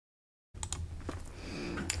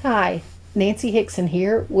Hi, Nancy Hickson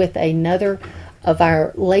here with another of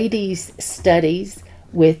our ladies' studies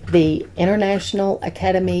with the International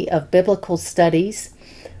Academy of Biblical Studies.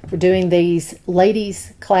 We're doing these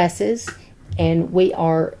ladies' classes, and we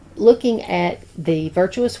are looking at the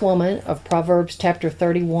virtuous woman of Proverbs chapter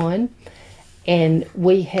 31, and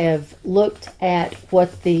we have looked at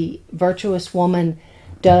what the virtuous woman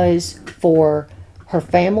does for her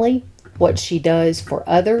family, what she does for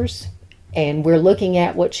others, and we're looking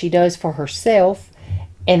at what she does for herself,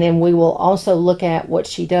 and then we will also look at what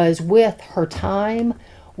she does with her time,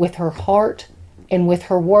 with her heart, and with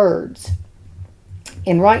her words.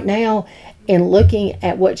 And right now, in looking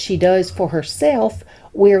at what she does for herself,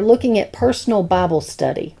 we're looking at personal Bible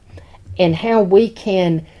study and how we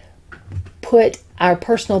can put our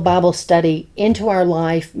personal Bible study into our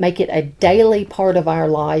life, make it a daily part of our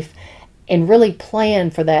life, and really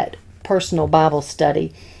plan for that personal Bible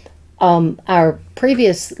study. Our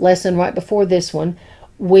previous lesson, right before this one,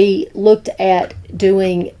 we looked at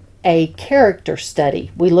doing a character study.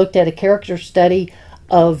 We looked at a character study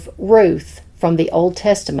of Ruth from the Old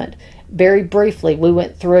Testament. Very briefly, we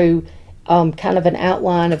went through kind of an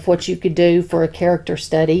outline of what you could do for a character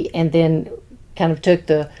study, and then kind of took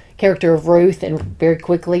the character of Ruth and very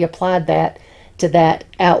quickly applied that to that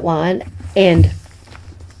outline. And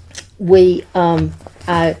we,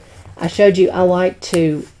 I showed you I like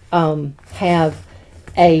to have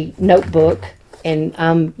a notebook, and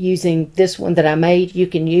I'm using this one that I made. You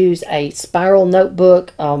can use a spiral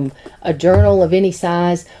notebook, a journal of any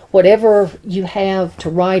size, whatever you have to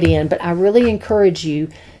write in, but I really encourage you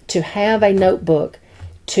to have a notebook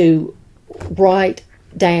to write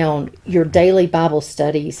down your daily Bible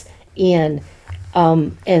studies in.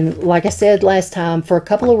 And like I said last time, for a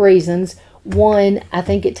couple of reasons. One, I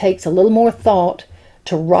think it takes a little more thought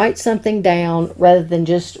to write something down rather than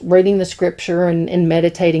just reading the scripture and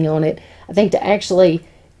meditating on it. I think to actually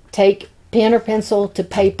take pen or pencil to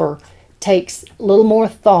paper takes a little more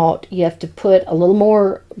thought. You have to put a little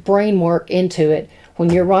more brain work into it. When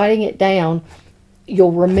you're writing it down,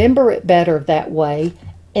 you'll remember it better that way,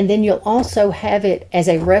 and then you'll also have it as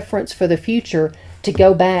a reference for the future to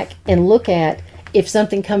go back and look at if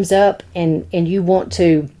something comes up and you want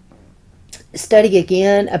to study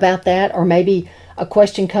again about that, or maybe a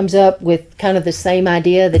question comes up with kind of the same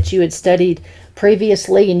idea that you had studied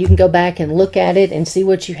previously, and you can go back and look at it and see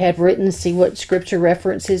what you had written, see what scripture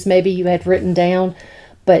references maybe you had written down.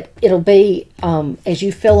 But it'll be, as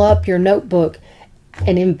you fill up your notebook,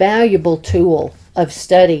 an invaluable tool of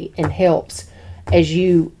study and helps as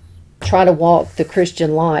you try to walk the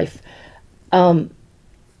Christian life.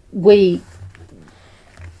 We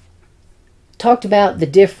talked about the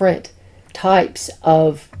different types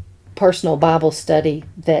of personal Bible study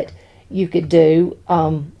that you could do.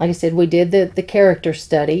 Like I said, we did the character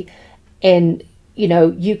study, and you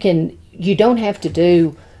don't have to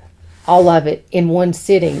do all of it in one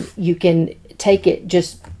sitting. You can take it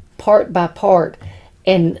just part by part,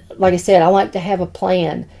 and like I said, I like to have a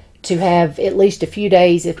plan, to have at least a few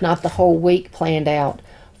days, if not the whole week, planned out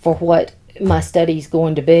for what my study is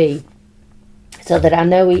going to be, so that I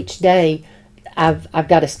know each day I've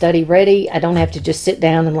got a study ready. I don't have to just sit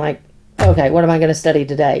down and like, okay, what am I going to study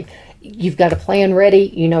today? You've got a plan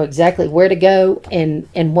ready. You know exactly where to go and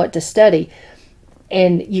what to study.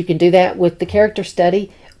 And you can do that with the character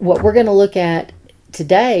study. What we're going to look at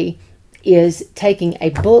today is taking a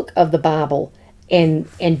book of the Bible and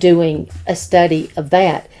doing a study of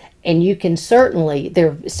that. And you can certainly,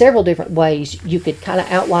 there are several different ways you could kind of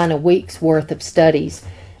outline a week's worth of studies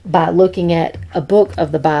by looking at a book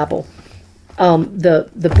of the Bible.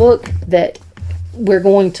 The book that we're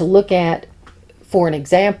going to look at for an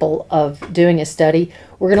example of doing a study,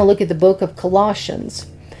 we're going to look at the book of Colossians.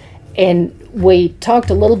 And we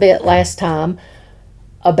talked a little bit last time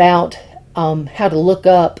about how to look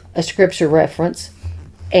up a scripture reference.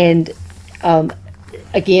 And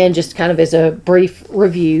again, just kind of as a brief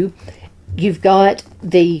review, you've got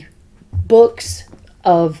the books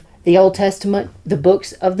of the Old Testament, the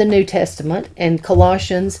books of the New Testament, and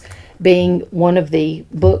Colossians being one of the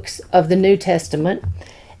books of the New Testament.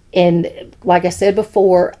 And like I said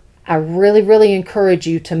before, I really, really encourage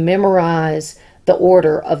you to memorize the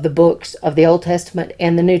order of the books of the Old Testament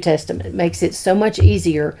and the New Testament. It makes it so much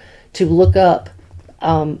easier to look up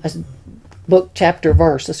a book, chapter,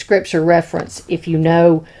 verse, a scripture reference, if you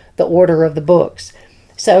know the order of the books.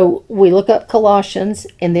 So we look up Colossians,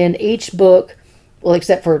 and then each book, well,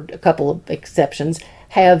 except for a couple of exceptions,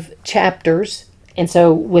 have chapters. And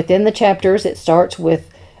so within the chapters, it starts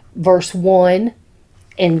with verse 1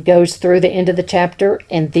 and goes through the end of the chapter,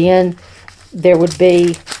 and then there would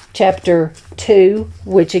be chapter 2,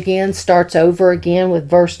 which again starts over again with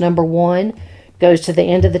verse number 1, goes to the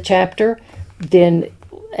end of the chapter. Then,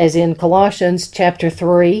 as in Colossians chapter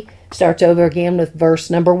 3, starts over again with verse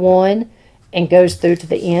number 1 and goes through to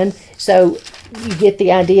the end. So you get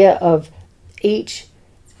the idea of each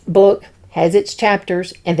book has its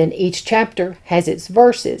chapters, and then each chapter has its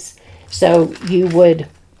verses. So you would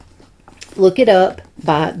look it up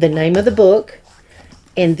by the name of the book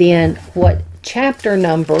and then what chapter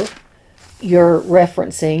number you're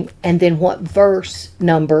referencing, and then what verse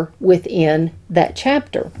number within that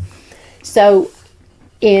chapter. So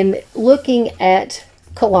in looking at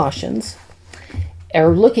Colossians,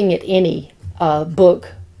 or looking at any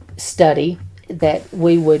book study that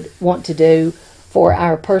we would want to do for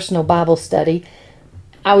our personal Bible study,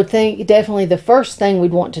 I would think definitely the first thing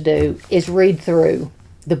we'd want to do is read through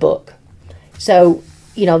the book. So,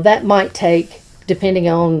 that might take, depending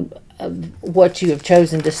on what you have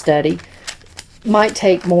chosen to study, might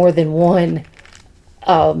take more than one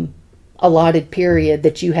allotted period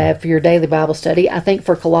that you have for your daily Bible study. I think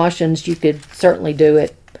for Colossians, you could certainly do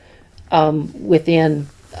it within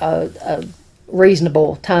a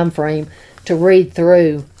reasonable time frame to read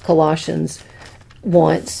through Colossians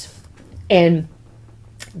once, and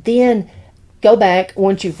then go back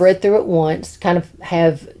once you've read through it once, kind of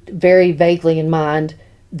have very vaguely in mind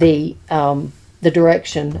the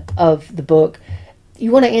direction of the book.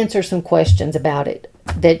 You want to answer some questions about it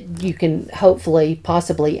that you can hopefully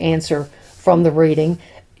possibly answer from the reading.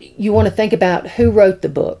 You want to think about who wrote the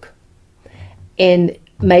book and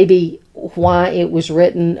maybe why it was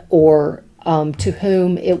written, or to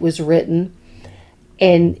whom it was written.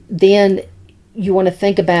 And then you want to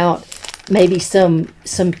think about maybe some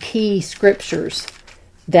key scriptures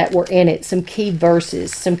that were in it, some key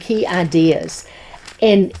verses, some key ideas.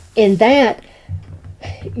 And in that,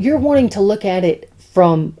 you're wanting to look at it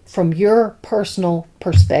from your personal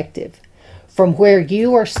perspective, from where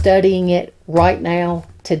you are studying it right now,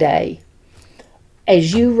 today.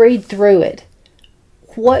 As you read through it,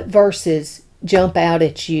 what verses jump out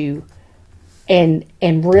at you and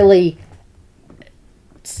really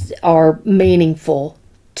are meaningful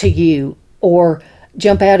to you, or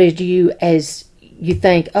jump out at you as you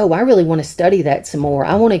think, oh, I really want to study that some more.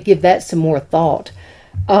 I want to give that some more thought.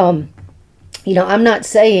 I'm not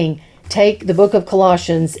saying take the book of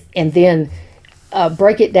Colossians and then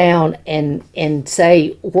break it down and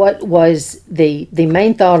say what was the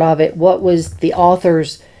main thought of it, what was the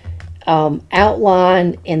author's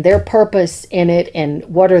outline and their purpose in it, and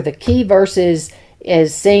what are the key verses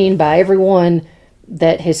as seen by everyone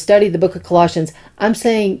that has studied the book of Colossians. I'm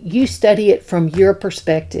saying you study it from your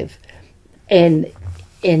perspective, and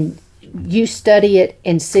you study it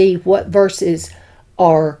and see what verses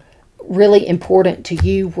are really important to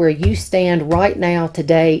you, where you stand right now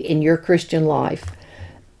today in your Christian life.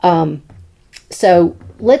 So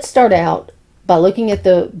let's start out by looking at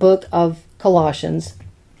the book of Colossians,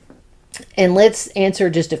 and let's answer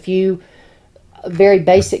just a few very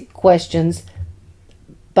basic questions.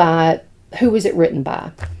 By who was it written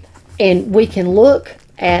by? And we can look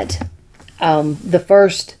at the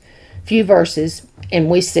first few verses, and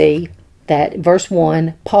we see that verse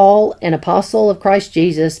 1, Paul, an apostle of Christ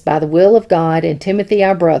Jesus, by the will of God, and Timothy,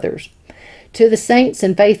 our brothers, to the saints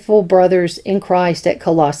and faithful brothers in Christ at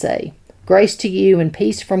Colossae, grace to you and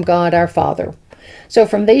peace from God our Father. So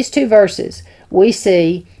from these two verses, we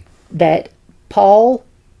see that Paul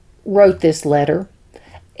wrote this letter,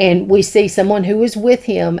 and we see someone who was with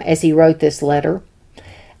him as he wrote this letter,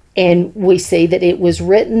 and we see that it was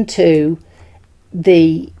written to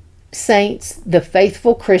the saints, the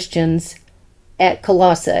faithful Christians at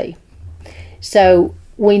Colossae. So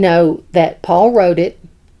we know that Paul wrote it,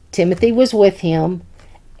 Timothy was with him,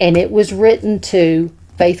 and it was written to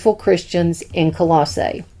faithful Christians in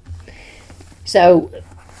Colossae. So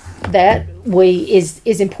that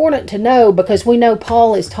is important to know, because we know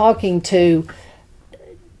Paul is talking to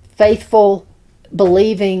faithful,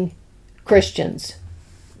 believing Christians,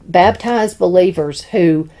 baptized believers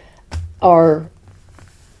who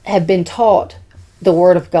have been taught the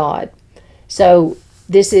Word of God. So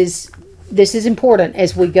this is important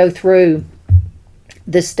as we go through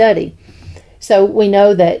the study. So we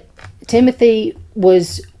know that Timothy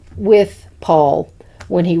was with Paul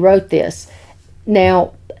when he wrote this.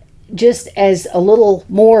 Now, just as a little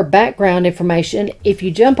more background information, if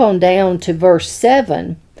you jump on down to verse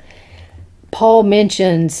 7, Paul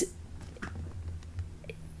mentions,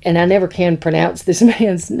 and I never can pronounce this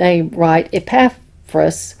man's name right,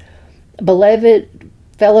 Epaphras, beloved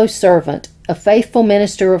fellow servant, a faithful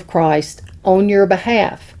minister of Christ, on your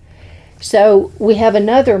behalf. So we have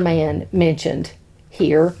another man mentioned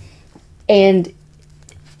here, And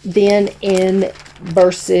then in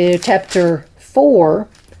chapter 4,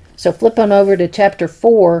 so flip on over to chapter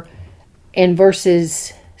 4 and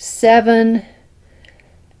verses 7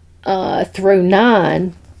 through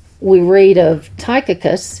 9, we read of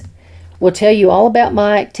Tychicus will tell you all about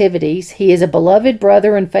my activities. He is a beloved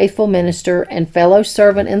brother and faithful minister and fellow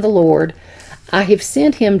servant in the Lord. I have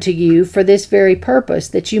sent him to you for this very purpose,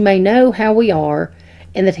 that you may know how we are,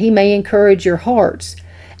 and that he may encourage your hearts.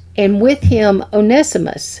 And with him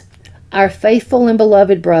Onesimus, our faithful and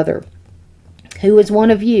beloved brother, who is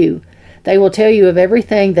one of you. They will tell you of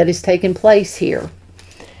everything that has taken place here.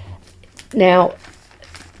 Now,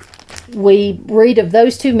 we read of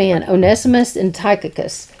those two men, Onesimus and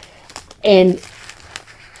Tychicus. And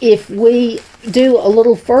if we do a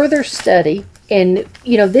little further study, and,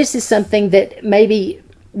 this is something that maybe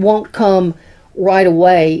won't come right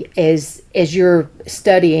away as you're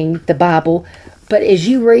studying the Bible, but as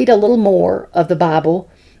you read a little more of the Bible,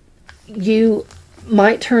 you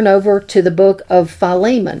might turn over to the book of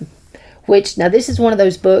Philemon, which, now this is one of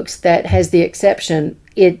those books that has the exception.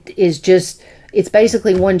 It's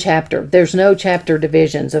basically one chapter. There's no chapter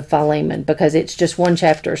divisions of Philemon because it's just one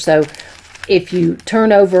chapter. So if you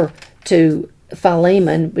turn over to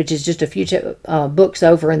Philemon, which is just a few books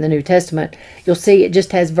over in the New Testament, you'll see it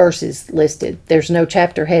just has verses listed. There's no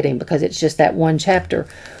chapter heading because it's just that one chapter.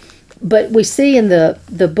 But we see in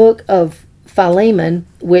the book of Philemon,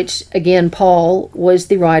 which again Paul was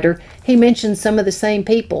the writer, he mentions some of the same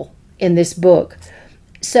people in this book.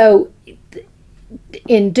 So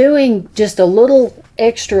in doing just a little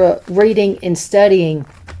extra reading and studying,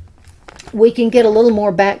 we can get a little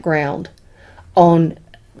more background on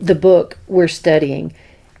the book we're studying.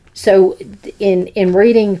 So in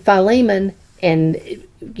reading Philemon, and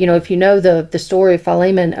if you know the story of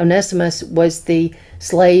Philemon, Onesimus was the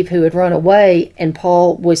slave who had run away, and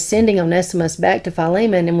Paul was sending Onesimus back to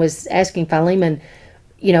Philemon and was asking Philemon,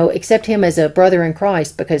 accept him as a brother in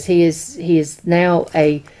Christ, because he is now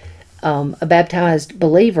a baptized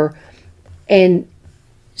believer. And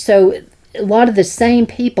so a lot of the same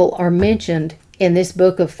people are mentioned in this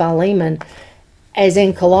book of Philemon as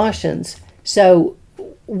in Colossians. So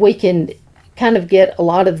we can kind of get a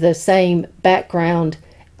lot of the same background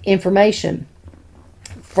information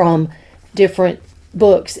from different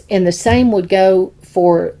books. And the same would go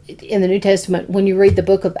for in the New Testament. When you read the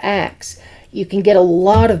book of Acts, you can get a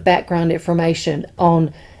lot of background information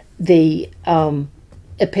on the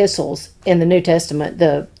epistles in the New Testament,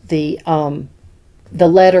 the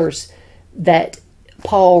letters that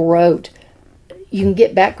Paul wrote. You can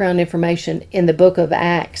get background information in the book of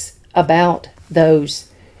Acts about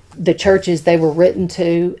the churches they were written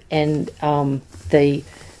to, and the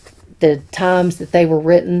times that they were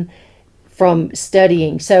written from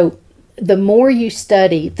studying. So the more you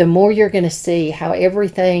study, the more you're going to see how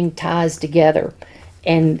everything ties together.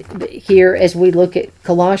 And here, as we look at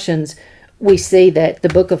Colossians, we see that the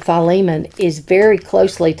book of Philemon is very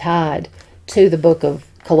closely tied to the book of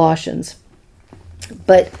Colossians.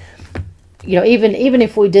 But even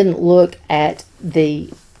if we didn't look at the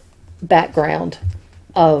background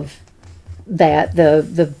of that,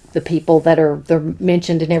 the people that they're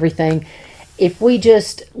mentioned and everything, if we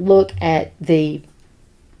just look at the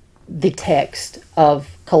text of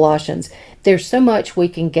Colossians, there's so much we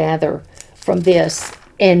can gather from this.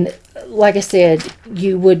 And like I said,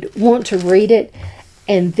 you would want to read it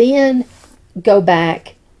and then go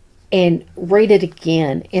back and read it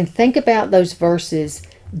again and think about those verses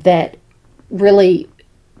that really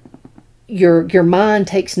your mind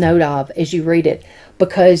takes note of as you read it,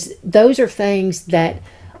 because those are things that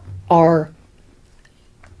are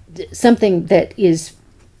something that is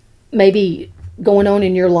maybe going on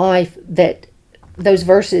in your life, that those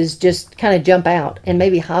verses just kind of jump out and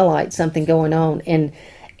maybe highlight something going on, and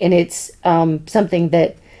it's something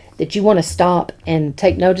that you want to stop and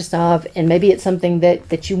take notice of, and maybe it's something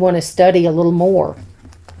that you want to study a little more.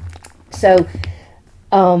 So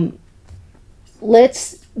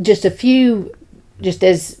let's just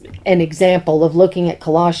as an example of looking at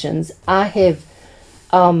Colossians, I have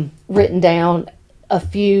written down a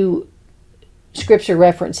few scripture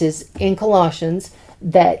references in Colossians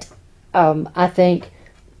that I think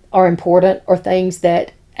are important, or things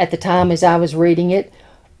that at the time as I was reading it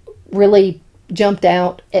really jumped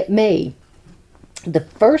out at me. The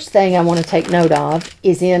first thing I want to take note of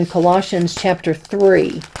is in Colossians chapter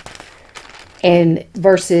 3 and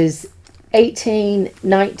verses 18,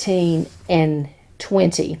 19, and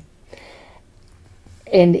 20.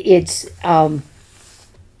 And it's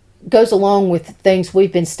goes along with things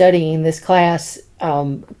we've been studying in this class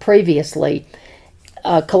previously.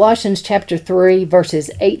 Colossians chapter 3, verses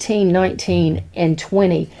 18, 19, and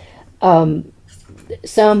 20.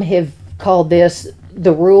 Some have called this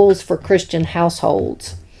the rules for Christian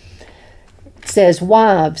households. It says,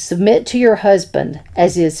 "Wives, submit to your husband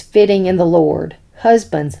as is fitting in the Lord.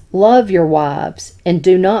 Husbands, love your wives and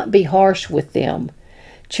do not be harsh with them.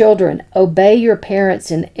 Children, obey your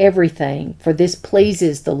parents in everything, for this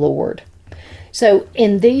pleases the Lord." So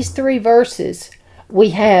in these 3 verses,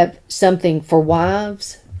 we have something for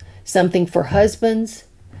wives, something for husbands,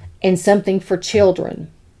 and something for children.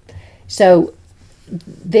 So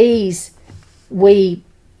these, we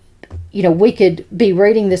could be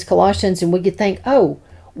reading this Colossians and we could think, oh,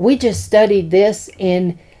 we just studied this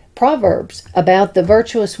in Proverbs about the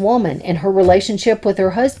virtuous woman and her relationship with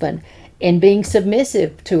her husband and being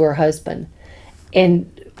submissive to her husband. And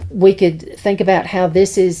we could think about how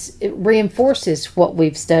it reinforces what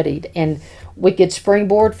we've studied, and we could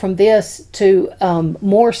springboard from this to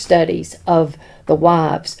more studies of the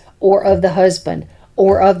wives or of the husband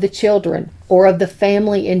or of the children or of the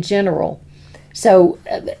family in general. So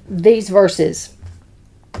these verses,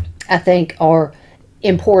 I think, are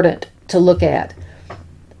important to look at.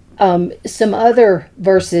 Some other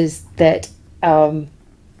verses that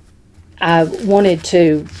I wanted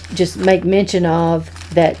to just make mention of,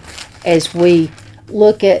 that as we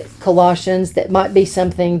look at Colossians, that might be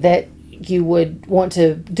something that you would want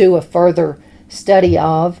to do a further study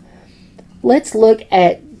of. Let's look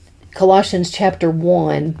at Colossians chapter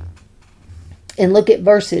 1 and look at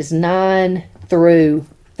verses 9 through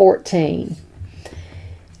 14.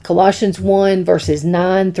 Colossians 1, verses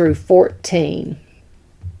 9 through 14.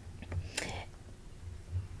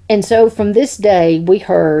 "And so from this day we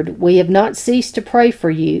heard, we have not ceased to pray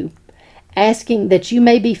for you, asking that you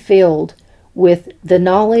may be filled with the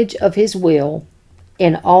knowledge of his will,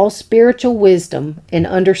 in all spiritual wisdom and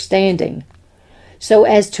understanding, so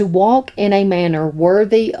as to walk in a manner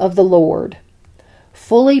worthy of the Lord,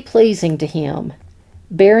 fully pleasing to him,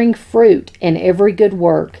 bearing fruit in every good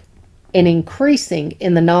work, and increasing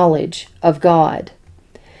in the knowledge of God,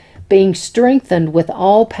 being strengthened with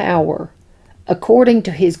all power, according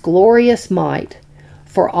to his glorious might,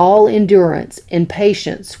 for all endurance and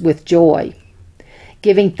patience with joy,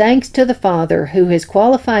 giving thanks to the Father who has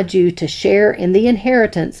qualified you to share in the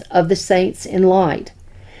inheritance of the saints in light.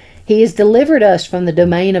 He has delivered us from the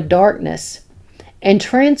domain of darkness and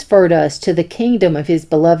transferred us to the kingdom of his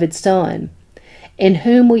beloved Son, in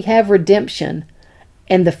whom we have redemption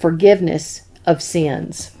and the forgiveness of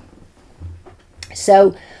sins."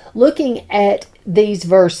 So, looking at these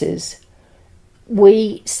verses,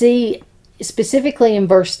 we see specifically in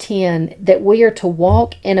verse 10 that we are to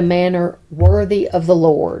walk in a manner worthy of the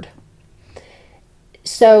Lord.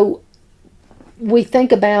 So we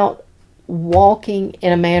think about walking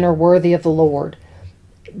in a manner worthy of the Lord.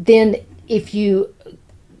 Then if you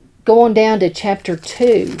go on down to chapter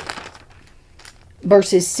 2,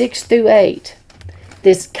 verses 6 through 8,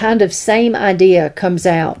 this kind of same idea comes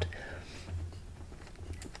out.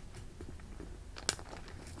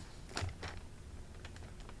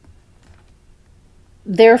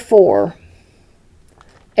 "Therefore,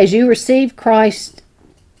 as you receive Christ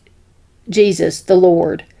Jesus the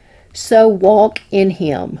Lord, so walk in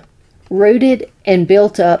him, rooted and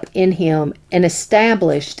built up in him and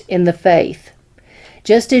established in the faith,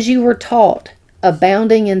 just as you were taught,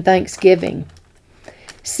 abounding in thanksgiving.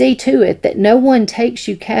 See to it that no one takes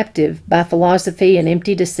you captive by philosophy and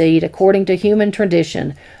empty deceit, according to human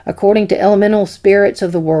tradition, according to elemental spirits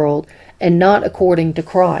of the world, and not according to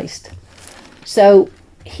Christ." So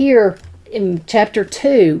here in chapter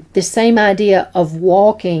 2, the same idea of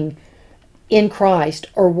walking in Christ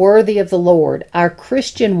or worthy of the Lord, our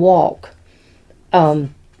Christian walk,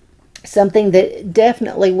 something that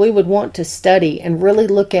definitely we would want to study and really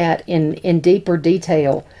look at in deeper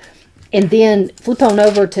detail. And then flip on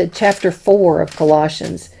over to chapter 4 of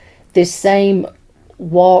Colossians. This same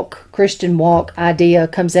walk, Christian walk idea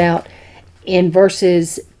comes out in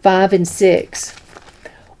verses 5 and 6.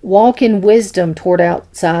 "Walk in wisdom toward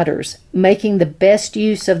outsiders, making the best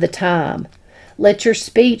use of the time. Let your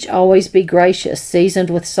speech always be gracious, seasoned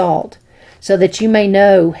with salt, so that you may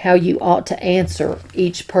know how you ought to answer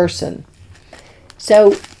each person."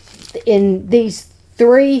 So in these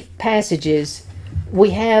 3 passages we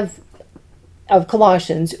have of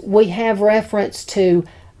Colossians, we have reference to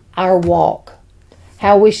our walk,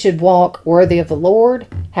 how we should walk worthy of the Lord,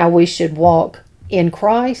 how we should walk in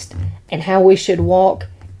Christ, and how we should walk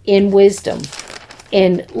in wisdom.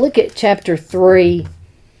 And look at chapter 3,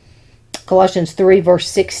 Colossians 3, verse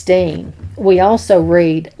 16. We also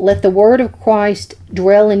read, "Let the word of Christ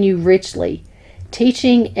dwell in you richly,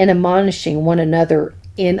 teaching and admonishing one another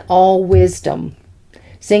in all wisdom,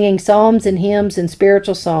 singing psalms and hymns and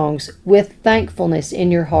spiritual songs with thankfulness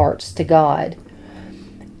in your hearts to God.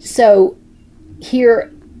 So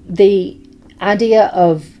here, the idea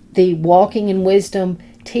of the walking in wisdom,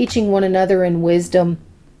 teaching one another in wisdom,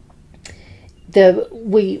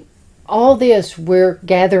 all this we're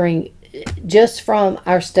gathering just from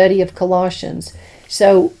our study of Colossians.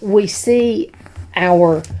 So we see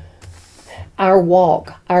our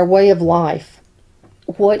walk, our way of life,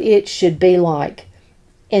 what it should be like.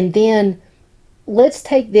 And then let's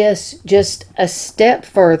take this just a step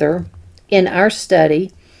further in our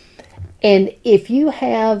study. And if you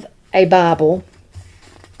have a Bible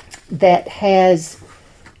that has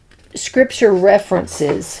scripture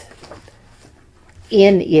references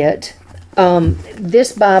in it,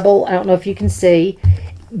 this Bible, I don't know if you can see,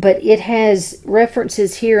 but it has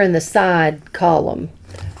references here in the side column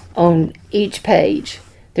on each page.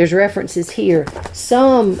 There's references here.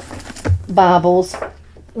 Some Bibles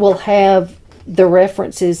will have the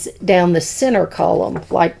references down the center column,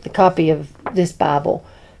 like the copy of this Bible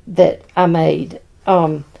that I made.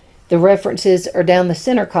 The references are down the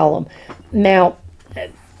center column. Now,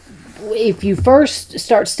 if you first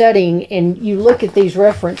start studying and you look at these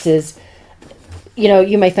references,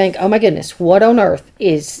 you may think, oh my goodness, what on earth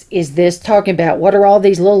is this talking about? What are all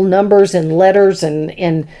these little numbers and letters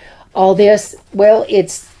and all this? Well,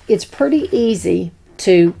 it's pretty easy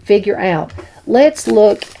to figure out. Let's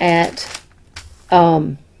look at,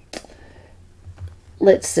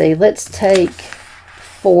 let's see, let's take,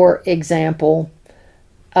 for example,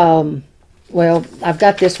 well, I've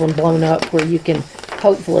got this one blown up where you can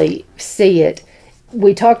hopefully see it.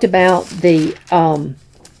 We talked about the,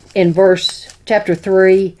 in chapter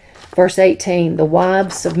 3, verse 18, the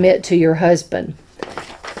wives submit to your husband.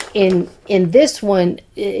 In this one,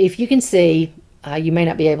 if you can see, you may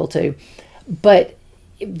not be able to, but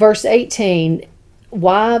verse 18,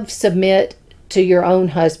 wives submit to your own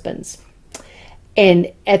husbands.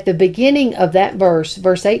 And at the beginning of that verse,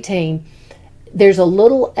 verse 18, there's a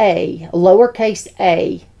little a lowercase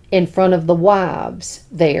a, in front of the wives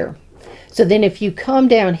there. So then if you come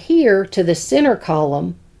down here to the center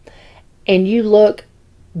column and you look,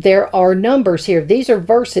 there are numbers here. These are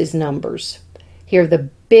verses numbers. Here are the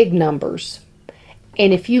big numbers.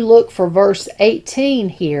 And if you look for verse 18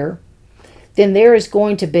 here, then there is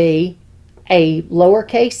going to be a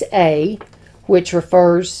lowercase a, which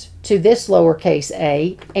refers to this lowercase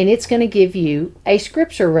a, and it's going to give you a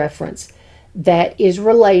scripture reference that is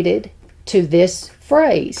related to this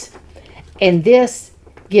phrase. And this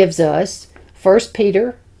gives us 1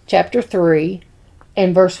 Peter chapter 3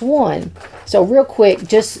 and verse 1. So real quick,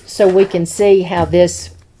 just so we can see how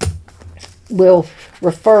this will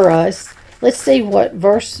refer us, let's see what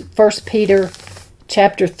 1 Peter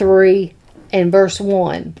chapter 3 and verse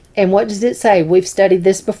 1. And what does it say? We've studied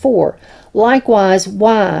this before. Likewise,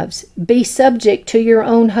 wives, be subject to your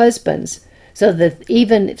own husbands, so that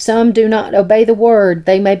even if some do not obey the word,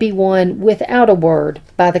 they may be won without a word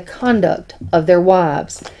by the conduct of their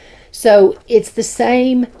wives. So it's the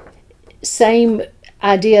same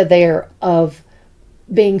idea there of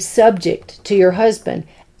being subject to your husband.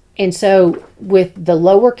 And so with the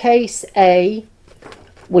lowercase a,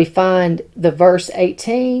 we find the verse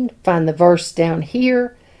 18, find the verse down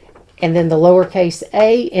here, and then the lowercase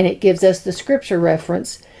a, and it gives us the scripture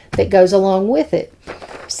reference that goes along with it.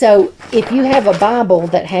 So if you have a Bible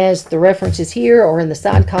that has the references here or in the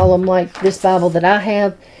side column like this Bible that I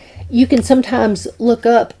have, you can sometimes look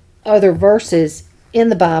up other verses in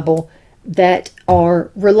the Bible that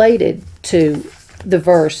are related to the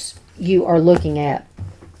verse you are looking at.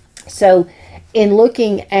 So in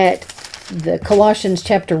looking at the Colossians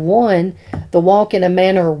chapter 1, the walk in a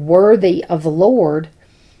manner worthy of the Lord,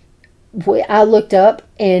 I looked up,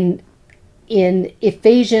 and in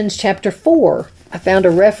Ephesians chapter 4, I found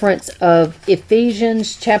a reference of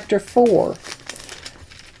Ephesians chapter 4,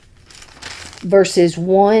 verses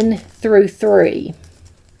 1 through 3.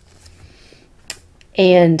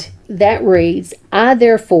 And that reads, I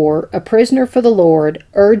therefore, a prisoner for the Lord,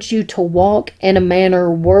 urge you to walk in a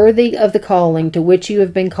manner worthy of the calling to which you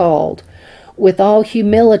have been called, with all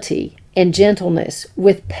humility and gentleness,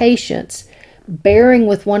 with patience, bearing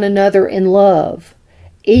with one another in love,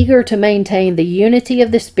 eager to maintain the unity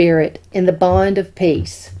of the Spirit in the bond of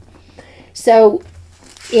peace. So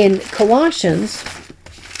in Colossians,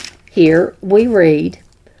 here we read,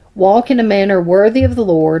 walk in a manner worthy of the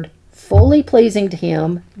Lord, fully pleasing to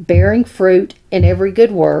Him, bearing fruit in every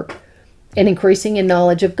good work, and increasing in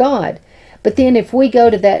knowledge of God. But then if we go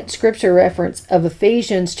to that scripture reference of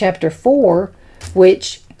Ephesians chapter 4,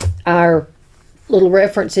 which our little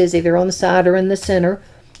references either on the side or in the center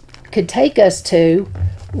could take us to,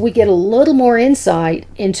 we get a little more insight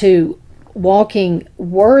into walking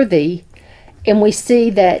worthy, and we see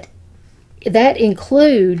that that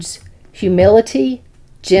includes humility,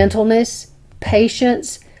 gentleness,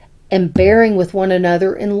 patience, and bearing with one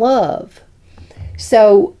another in love.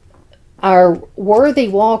 So our worthy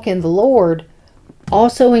walk in the Lord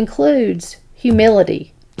also includes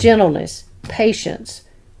humility, gentleness, patience,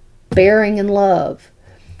 bearing in love.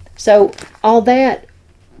 So all that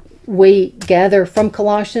we gather from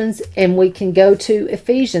Colossians, and we can go to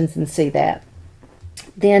Ephesians and see that.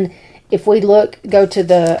 Then if we go to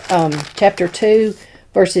the chapter 2,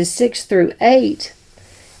 verses 6 through 8,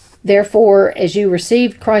 therefore, as you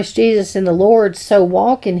received Christ Jesus in the Lord, so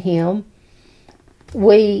walk in him.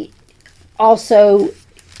 We also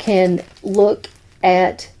can look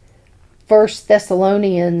at 1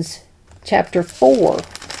 Thessalonians chapter 4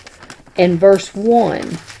 and verse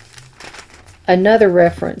 1. Another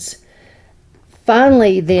reference.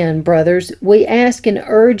 Finally, then, brothers, we ask and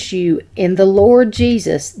urge you in the Lord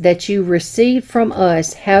Jesus that you receive from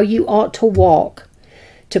us how you ought to walk,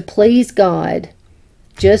 to please God,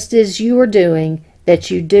 just as you are doing, that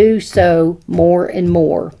you do so more and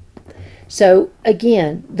more. So,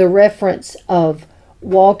 again, the reference of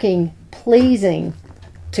walking pleasing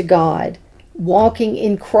to God, walking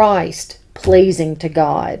in Christ pleasing to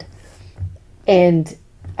God. And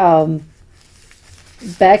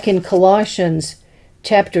back in Colossians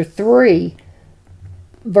chapter 3,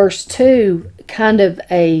 verse 2, kind of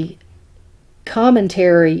a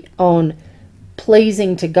commentary on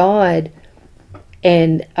pleasing to God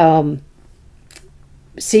and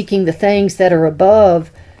seeking the things that are above.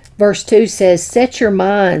 Verse 2 says, set your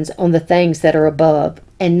minds on the things that are above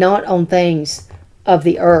and not on things of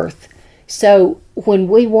the earth. So when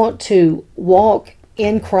we want to walk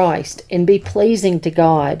in Christ and be pleasing to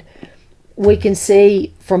God, we can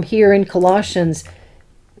see from here in Colossians,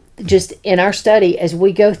 just in our study, as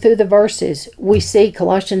we go through the verses, we see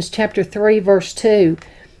Colossians chapter 3, verse 2,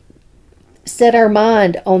 set our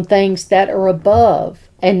mind on things that are above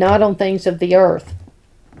and not on things of the earth.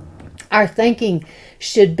 Our thinking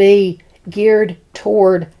should be geared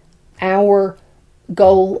toward our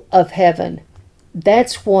goal of heaven.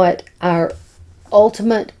 That's what our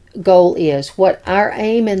ultimate goal is. What our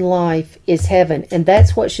aim in life is heaven, and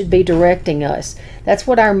that's what should be directing us. That's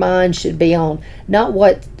what our mind should be on, not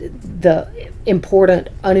what the important,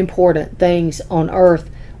 unimportant things on earth.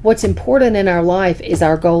 What's important in our life is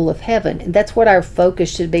our goal of heaven, and that's what our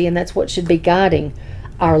focus should be, and that's what should be guiding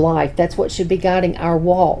our life. That's what should be guiding our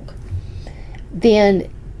walk.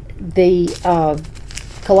 Then the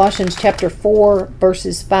Colossians chapter 4,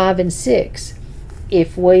 verses 5 and 6.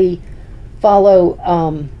 If we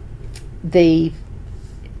follow the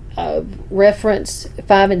reference,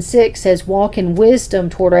 5 and 6 says, walk in wisdom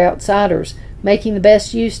toward outsiders, making the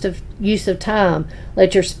best use of time.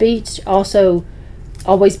 Let your speech also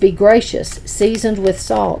always be gracious, seasoned with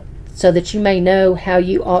salt, so that you may know how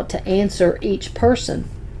you ought to answer each person.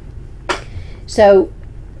 So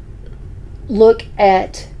look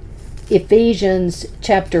at Ephesians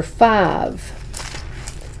chapter 5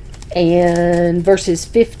 and verses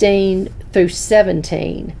 15 through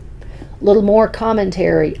 17. A little more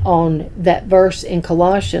commentary on that verse in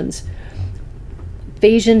Colossians.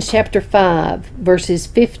 Ephesians chapter 5, verses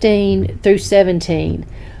 15 through 17.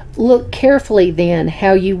 Look carefully then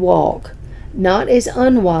how you walk, not as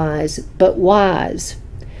unwise, but wise,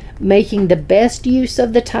 making the best use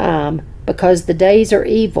of the time, because the days are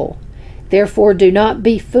evil. Therefore do not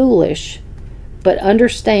be foolish, but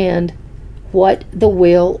understand what the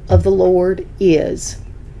will of the Lord is.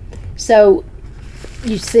 So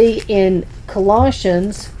you see in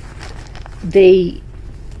Colossians, the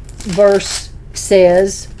verse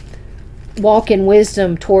says, walk in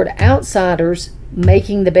wisdom toward outsiders,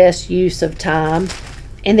 making the best use of time.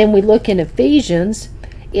 And then we look in Ephesians,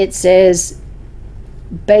 it says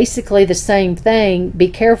basically the same thing. Be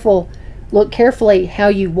careful, look carefully how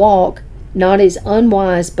you walk, not as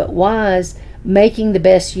unwise but wise, making the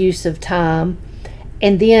best use of time.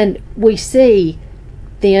 And then we see,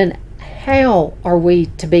 then how are we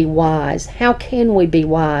to be wise? How can we be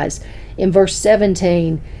wise? In verse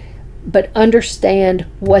 17, but understand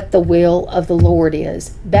what the will of the Lord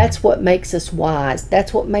is. That's what makes us wise.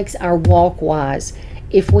 That's what makes our walk wise,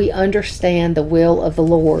 if we understand the will of the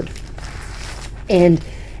Lord. And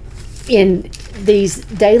in these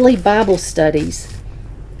daily Bible studies,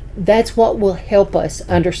 that's what will help us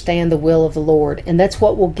understand the will of the Lord, and that's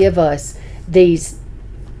what will give us this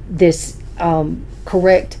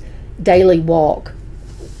correct daily walk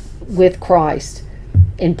with Christ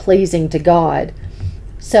and pleasing to God.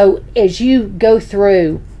 So as you go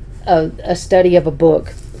through a study of a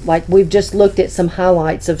book, like we've just looked at some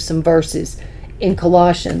highlights of some verses in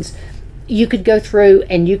Colossians, you could go through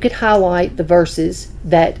and you could highlight the verses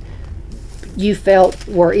that you felt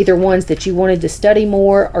were either ones that you wanted to study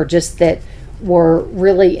more or just that were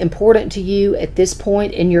really important to you at this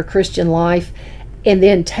point in your Christian life, and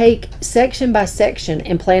then take section by section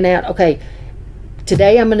and plan out, okay,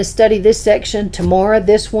 today I'm going to study this section, tomorrow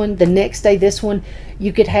this one, the next day this one.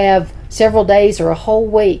 You could have several days or a whole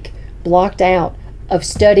week blocked out of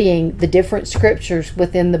studying the different scriptures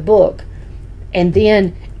within the book. And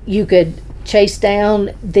then you could chase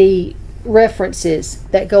down the references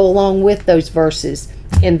that go along with those verses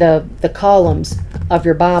in the columns of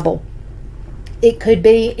your Bible. It could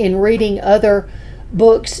be in reading other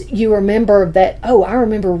books you remember that, oh, I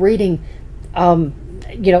remember reading in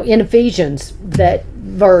Ephesians, that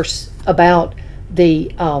verse about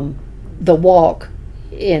the walk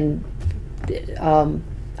in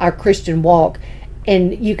our Christian walk,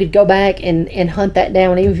 and you could go back and hunt that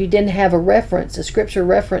down. Even if you didn't have a scripture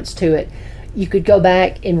reference to it, you could go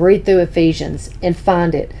back and read through Ephesians and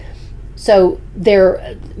find it. So there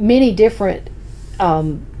are many different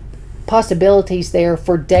possibilities there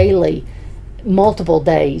for multiple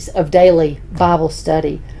days of daily Bible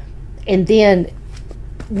study. And then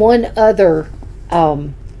one other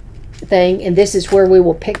thing, and this is where we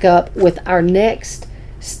will pick up with our next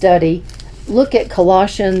study. Look at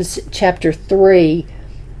Colossians chapter 3,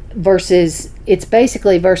 it's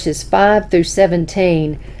basically verses 5 through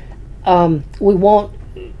 17. We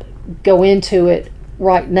won't go into it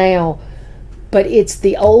right now, but it's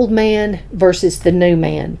the old man versus the new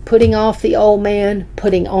man. Putting off the old man,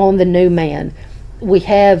 putting on the new man. We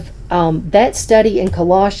have that study in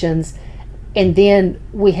Colossians, and then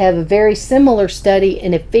we have a very similar study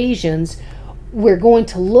in Ephesians. We're going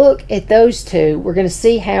to look at those two. We're going to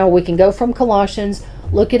see how we can go from Colossians,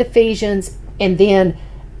 look at Ephesians, and then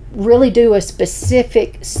really do a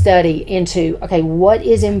specific study into, okay, what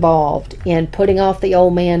is involved in putting off the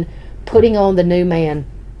old man, putting on the new man.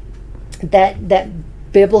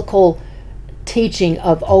 That biblical teaching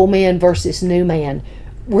of old man versus new man.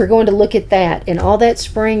 We're going to look at that, and all that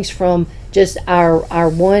springs from just our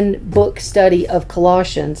one book study of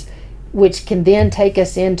Colossians, which can then take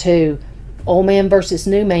us into old man versus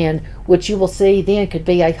new man, which you will see then could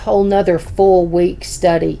be a whole nother full week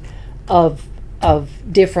study of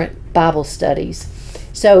different Bible studies.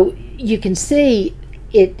 So you can see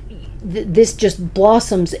this just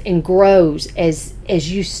blossoms and grows as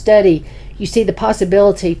you study. You see the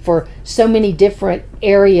possibility for so many different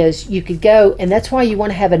areas you could go, and that's why you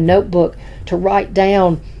want to have a notebook to write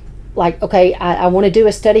down, like, okay, I want to do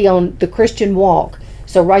a study on the Christian walk,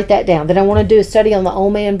 so write that down. Then I want to do a study on the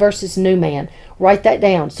old man versus new man. Write that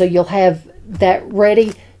down, so you'll have that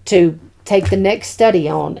ready to take the next study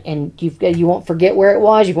on, and you won't forget where it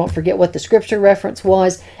was, you won't forget what the scripture reference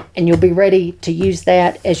was, and you'll be ready to use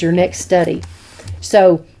that as your next study.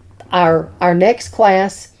 So our next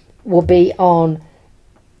class will be on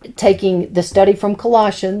taking the study from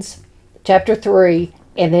Colossians chapter 3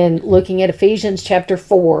 and then looking at Ephesians chapter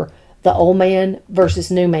 4, the old man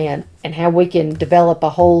versus new man, and how we can develop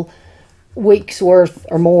a whole week's worth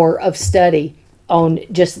or more of study on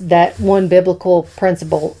just that one biblical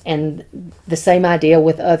principle, and the same idea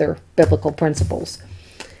with other biblical principles.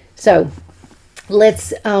 So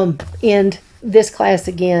let's end this class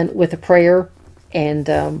again with a prayer, and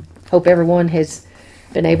hope everyone has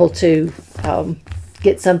been able to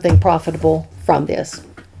get something profitable from this.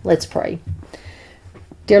 Let's pray.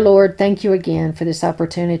 Dear Lord, thank you again for this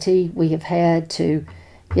opportunity we have had to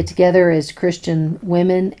get together as Christian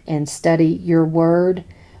women and study your word.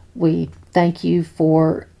 We thank you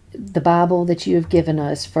for the Bible that you have given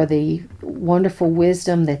us, for the wonderful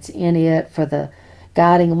wisdom that's in it, for the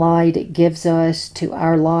guiding light it gives us to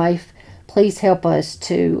our life. Please help us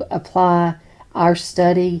to apply our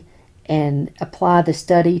study and apply the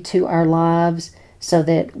study to our lives so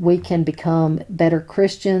that we can become better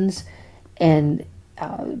Christians and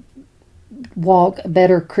walk a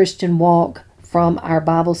better Christian walk from our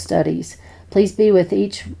Bible studies. Please be with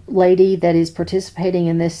each lady that is participating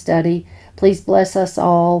in this study. Please bless us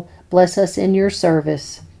all. Bless us in your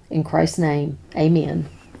service. In Christ's name, amen.